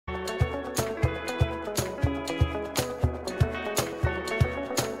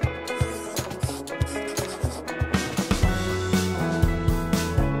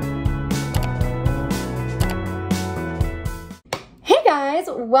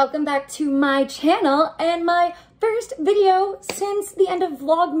welcome back to my channel and my first video since the end of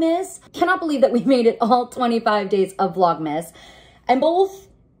Vlogmas. Cannot believe that we made it all 25 days of Vlogmas. I'm both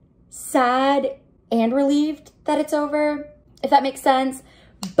sad and relieved that it's over, if that makes sense,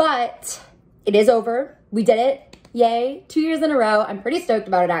 but it is over. We did it. Yay, 2 years in a row. I'm pretty stoked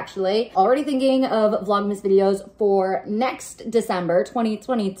about it actually. Already thinking of Vlogmas videos for next December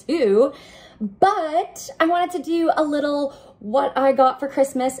 2022, but I wanted to do a little what I got for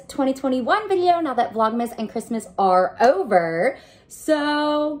Christmas 2021 video now that Vlogmas and Christmas are over.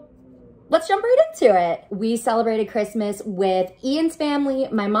 So let's jump right into it. We celebrated Christmas with Ian's family,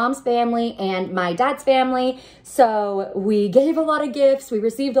 my mom's family, and my dad's family. So we gave a lot of gifts, we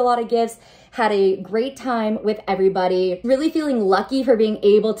received a lot of gifts, had a great time with everybody. Really feeling lucky for being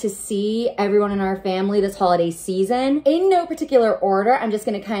able to see everyone in our family this holiday season. In no particular order, I'm just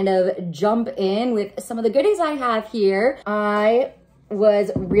gonna kind of jump in with some of the goodies I have here. I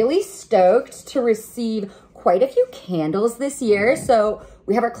was really stoked to receive quite a few candles this year. So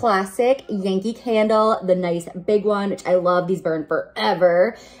we have our classic Yankee candle, the nice big one, which I love. These burn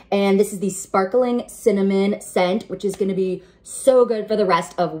forever. And this is the sparkling cinnamon scent, which is gonna be so good for the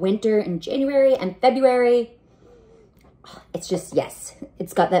rest of winter in January and February. It's just, yes,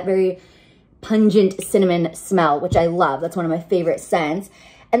 it's got that very pungent cinnamon smell, which I love. That's one of my favorite scents.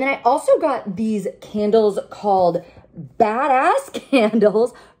 And then I also got these candles called Badass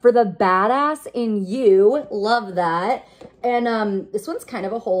candles for the badass in you. Love that. And this one's kind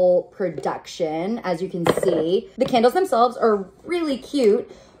of a whole production, as you can see. The candles themselves are really cute.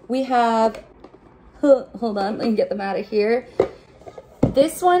 We have, hold on, let me get them out of here.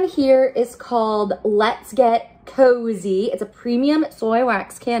 This one here is called Let's Get Cozy. It's a premium soy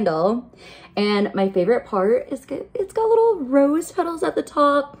wax candle. And my favorite part is it's got little rose petals at the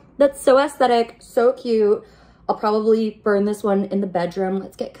top. That's so aesthetic, so cute. I'll probably burn this one in the bedroom.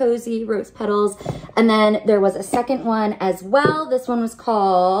 Let's Get Cozy, rose petals. And then there was a second one as well. This one was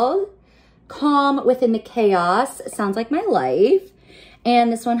called Calm Within the Chaos. Sounds like my life.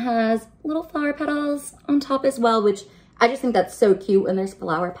 And this one has little flower petals on top as well, which I just think that's so cute when there's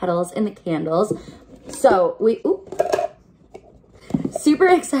flower petals in the candles. So super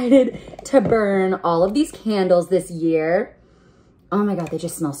excited to burn all of these candles this year. Oh my God, they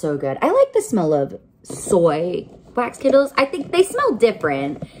just smell so good. I like the smell of soy wax candles. I think they smell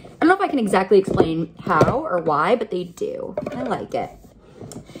different. I don't know if I can exactly explain how or why, but they do. I like it.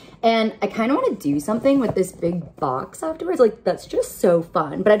 And I kind of want to do something with this big box afterwards. Like, that's just so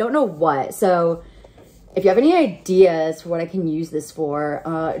fun, but I don't know what. So if you have any ideas for what I can use this for,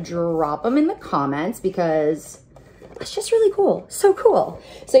 drop them in the comments because it's just really cool. So cool.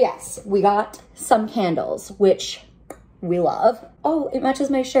 So yes, we got some candles, which we love. Oh, it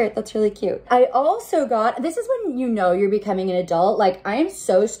matches my shirt. That's really cute. I also got, this is when you know you're becoming an adult. Like, I am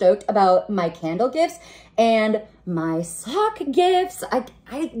so stoked about my candle gifts and my sock gifts.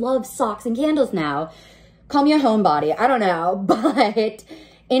 I love socks and candles now. Call me a homebody. I don't know. But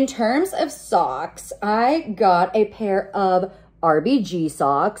in terms of socks, I got a pair of RBG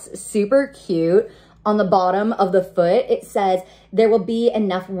socks. Super cute. On the bottom of the foot, it says, "There will be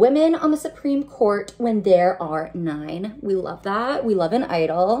enough women on the Supreme Court when there are 9. We love that. We love an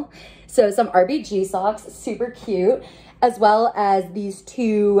idol. So some RBG socks, super cute, as well as these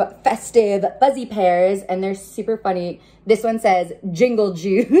 2 festive fuzzy pairs, and they're super funny. This one says Jingle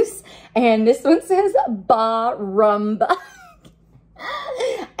Juice, and this one says Ba Rumba.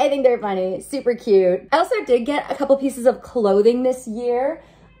 I think they're funny, super cute. I also did get a couple pieces of clothing this year.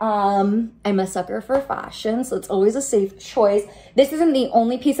 I'm a sucker for fashion, so it's always a safe choice. This isn't the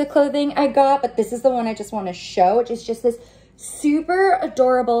only piece of clothing I got, but this is the one I just want to show, which is just this super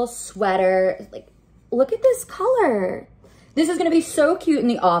adorable sweater. Like, look at this color. This is going to be so cute in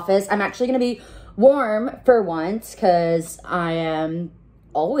the office. I'm actually going to be warm for once because I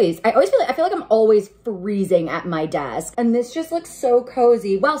feel like I'm always freezing at my desk. And this just looks so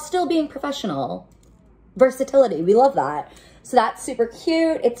cozy while still being professional. Versatility, we love that. So that's super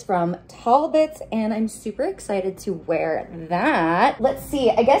cute. It's from Talbots and I'm super excited to wear that. Let's see,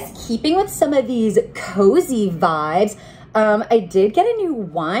 I guess keeping with some of these cozy vibes, I did get a new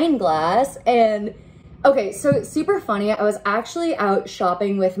wine glass and okay, so it's super funny. I was actually out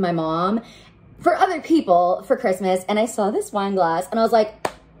shopping with my mom for other people for Christmas and I saw this wine glass and I was like,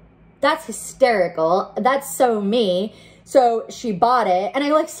 that's hysterical. That's so me. So she bought it and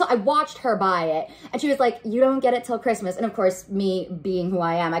I watched her buy it and she was like, you don't get it till Christmas. And of course, me being who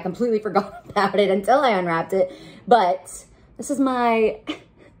I am, I completely forgot about it until I unwrapped it. But this is my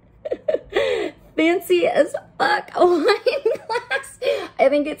fancy as fuck wine glass. I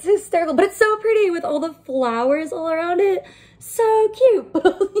think it's hysterical, but it's so pretty with all the flowers all around it. So cute.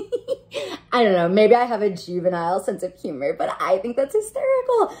 I don't know, maybe I have a juvenile sense of humor, but I think that's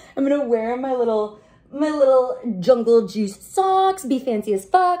hysterical. I'm gonna wear my little jungle juice socks, be fancy as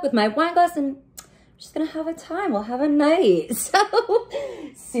fuck with my wine glass, and I'm just gonna have a time. We'll have a night. So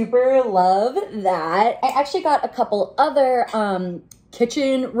super love that. I actually got a couple other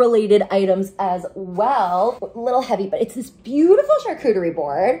kitchen related items as well. A little heavy, but it's this beautiful charcuterie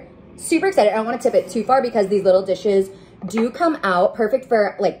board. Super excited. I don't want to tip it too far because these little dishes do come out perfect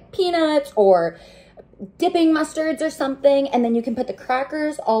for like peanuts or dipping mustards or something. And then you can put the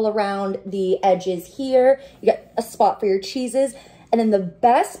crackers all around the edges here. You got a spot for your cheeses. And then the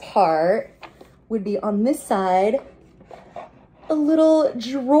best part would be on this side, a little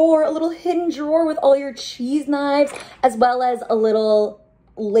drawer, a little hidden drawer with all your cheese knives, as well as a little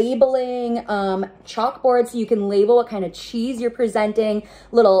labeling chalkboard so you can label what kind of cheese you're presenting,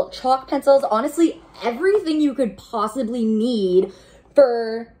 little chalk pencils, honestly, everything you could possibly need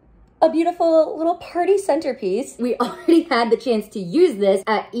for a beautiful little party centerpiece. We already had the chance to use this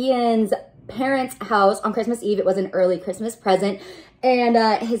at Ian's parents' house on Christmas Eve. It was an early Christmas present. And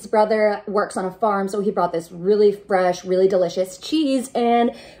his brother works on a farm, so he brought this really fresh, really delicious cheese,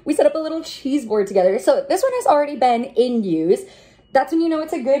 and we set up a little cheese board together. So this one has already been in use. That's when you know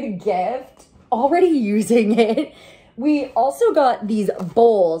it's a good gift. Already using it. We also got these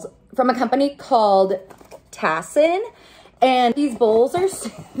bowls from a company called Tassin, and these bowls are,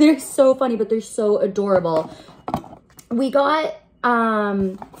 they're so funny, but they're so adorable. We got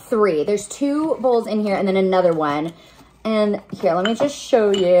 3. There's 2 bowls in here and then another one. And here, let me just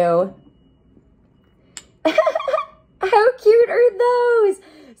show you. How cute are those?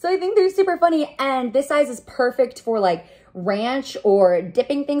 So I think they're super funny, and this size is perfect for like ranch or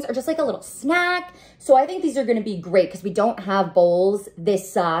dipping things or just like a little snack. So I think these are gonna be great because we don't have bowls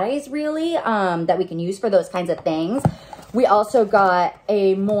this size really that we can use for those kinds of things. We also got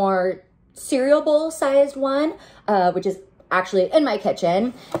a more cereal bowl sized one, which is actually in my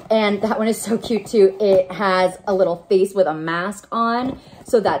kitchen, and that one is so cute too. It has a little face with a mask on,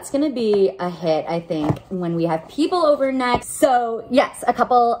 so that's gonna be a hit, I think, when we have people over next. So yes, a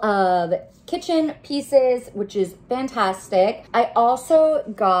couple of kitchen pieces, which is fantastic. I also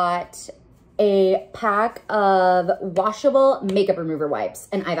got a pack of washable makeup remover wipes,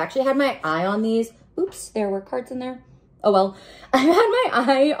 and I've actually had my eye on these. Oops, there were cards in there. Oh well, I've had my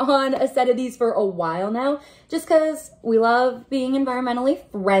eye on a set of these for a while now, just because we love being environmentally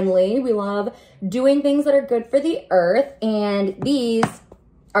friendly. We love doing things that are good for the earth, and these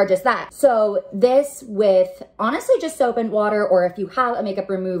are just that. So this with honestly just soap and water, or if you have a makeup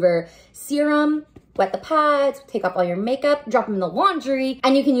remover serum, wet the pads, take off all your makeup, drop them in the laundry,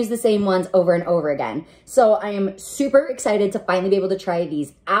 and you can use the same ones over and over again. So I am super excited to finally be able to try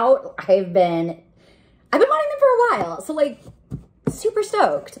these out. I've been wanting them for a while, so like super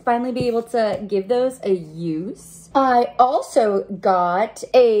stoked to finally be able to give those a use. I also got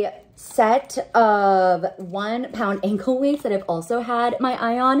a set of 1 pound ankle weights that I've also had my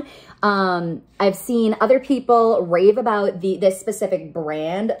eye on. I've seen other people rave about this specific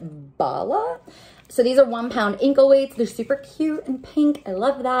brand, Bala. So these are 1 pound ankle weights. They're super cute and pink. I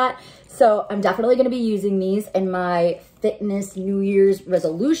love that. So I'm definitely going to be using these in my fitness New Year's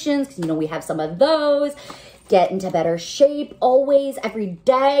resolutions, because you know we have some of those. Get into better shape always, every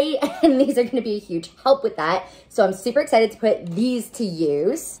day, and these are going to be a huge help with that. So I'm super excited to put these to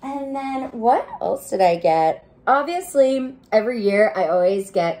use. And then what else did I get? Obviously, every year I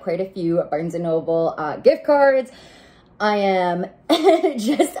always get quite a few Barnes & Noble gift cards. I am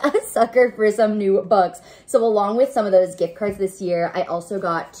just a sucker for some new books. So along with some of those gift cards this year, I also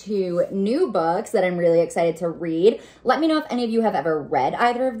got 2 new books that I'm really excited to read. Let me know if any of you have ever read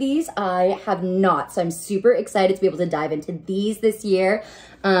either of these. I have not, so I'm super excited to be able to dive into these this year.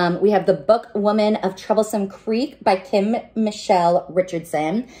 We have The Book Woman of Troublesome Creek by Kim Michelle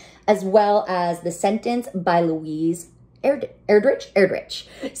Richardson, as well as The Sentence by Louise Erdrich.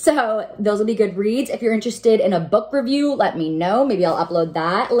 So those will be good reads. If you're interested in a book review, let me know. Maybe I'll upload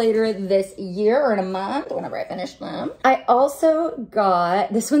that later this year or in a month, whenever I finish them. I also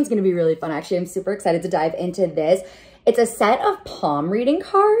got, this one's gonna be really fun actually. I'm super excited to dive into this. It's a set of palm reading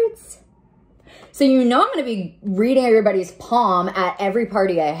cards. So you know I'm gonna be reading everybody's palm at every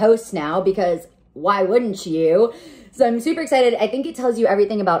party I host now, because why wouldn't you? So I'm super excited. I think it tells you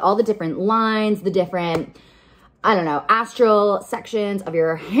everything about all the different lines, the different, I don't know, astral sections of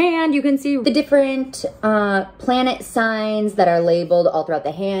your hand. You can see the different planet signs that are labeled all throughout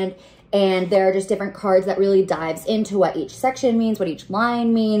the hand. And there are just different cards that really dives into what each section means, what each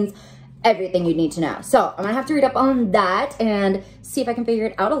line means. everything you need to know. So I'm gonna have to read up on that and see if I can figure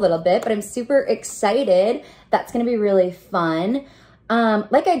it out a little bit, but I'm super excited. That's gonna be really fun.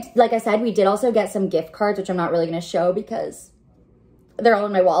 Like I said, we did also get some gift cards, which I'm not really gonna show because they're all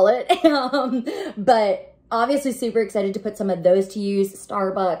in my wallet. But obviously super excited to put some of those to use.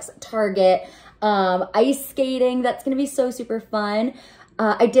 Starbucks, Target, ice skating. That's gonna be so super fun.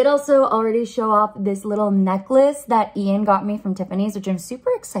 I did also already show off this little necklace that Ian got me from Tiffany's, which I'm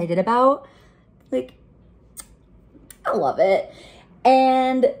super excited about. Like, I love it.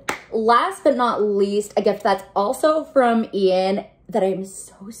 And last but not least, a gift that's also from Ian that I'm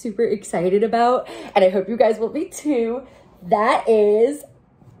so super excited about, and I hope you guys will be too. That is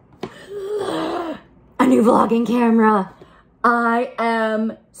a new vlogging camera. I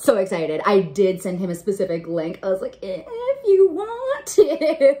am so excited. I did send him a specific link. I was like, if you want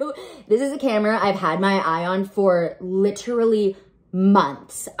to. This is a camera I've had my eye on for literally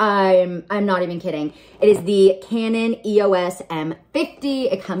months. I'm not even kidding. It is the Canon EOS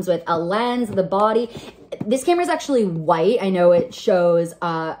M50. It comes with a lens, the body. This camera is actually white. I know it shows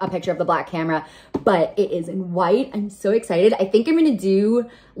a picture of the black camera, but it is in white. I'm so excited. I think I'm gonna do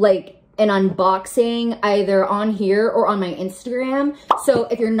like an unboxing either on here or on my Instagram. So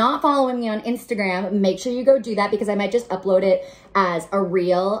if you're not following me on Instagram, make sure you go do that because I might just upload it as a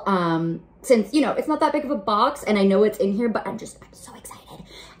reel. Since, you know, it's not that big of a box and I know it's in here, but I'm so excited.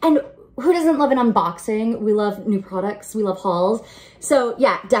 And who doesn't love an unboxing? We love new products. We love hauls. So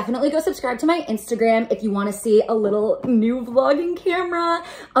yeah, definitely go subscribe to my Instagram if you want to see a little new vlogging camera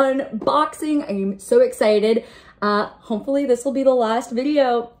unboxing. I'm so excited. Hopefully this will be the last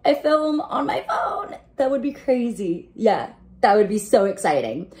video I film on my phone. That would be crazy. Yeah, that would be so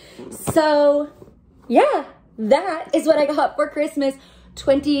exciting. So yeah, that is what I got for Christmas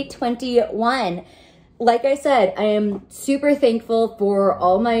 2021. Like I said, I am super thankful for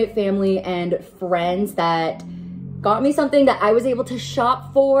all my family and friends that got me something that I was able to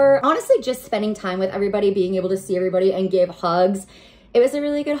shop for. Honestly, just spending time with everybody, being able to see everybody and give hugs. It was a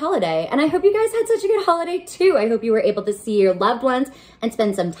really good holiday. And I hope you guys had such a good holiday too. I hope you were able to see your loved ones and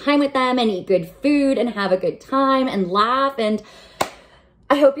spend some time with them and eat good food and have a good time and laugh. And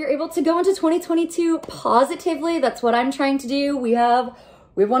I hope you're able to go into 2022 positively. That's what I'm trying to do. We have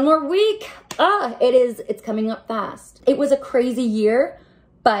one more week. It's coming up fast. It was a crazy year,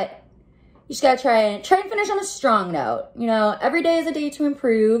 but you just gotta try and finish on a strong note. You know, every day is a day to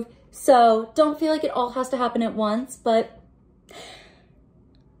improve. So don't feel like it all has to happen at once, but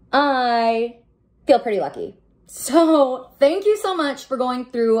I feel pretty lucky. So thank you so much for going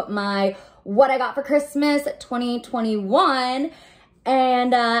through my what I got for Christmas 2021.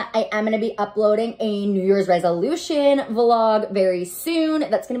 And I am going to be uploading a New Year's resolution vlog very soon.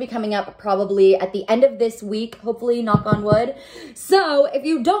 That's going to be coming up probably at the end of this week, hopefully, knock on wood. So if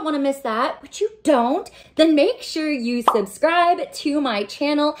you don't want to miss that, which you don't, then make sure you subscribe to my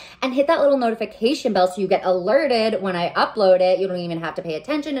channel and hit that little notification bell so you get alerted when I upload it. You don't even have to pay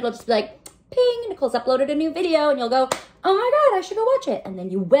attention. It'll just be like, ping, Nicole's uploaded a new video, and you'll go, oh my God, I should go watch it. And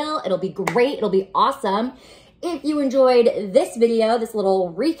then you will. It'll be great. It'll be awesome. If you enjoyed this video, this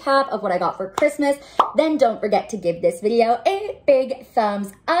little recap of what I got for Christmas, then don't forget to give this video a big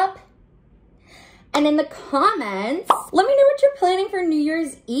thumbs up. And in the comments, let me know what you're planning for New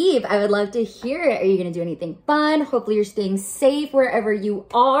Year's Eve. I would love to hear it. Are you gonna do anything fun? Hopefully you're staying safe wherever you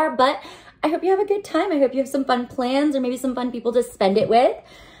are, but I hope you have a good time. I hope you have some fun plans or maybe some fun people to spend it with.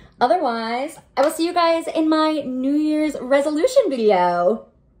 Otherwise, I will see you guys in my New Year's resolution video.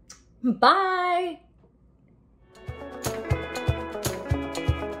 Bye.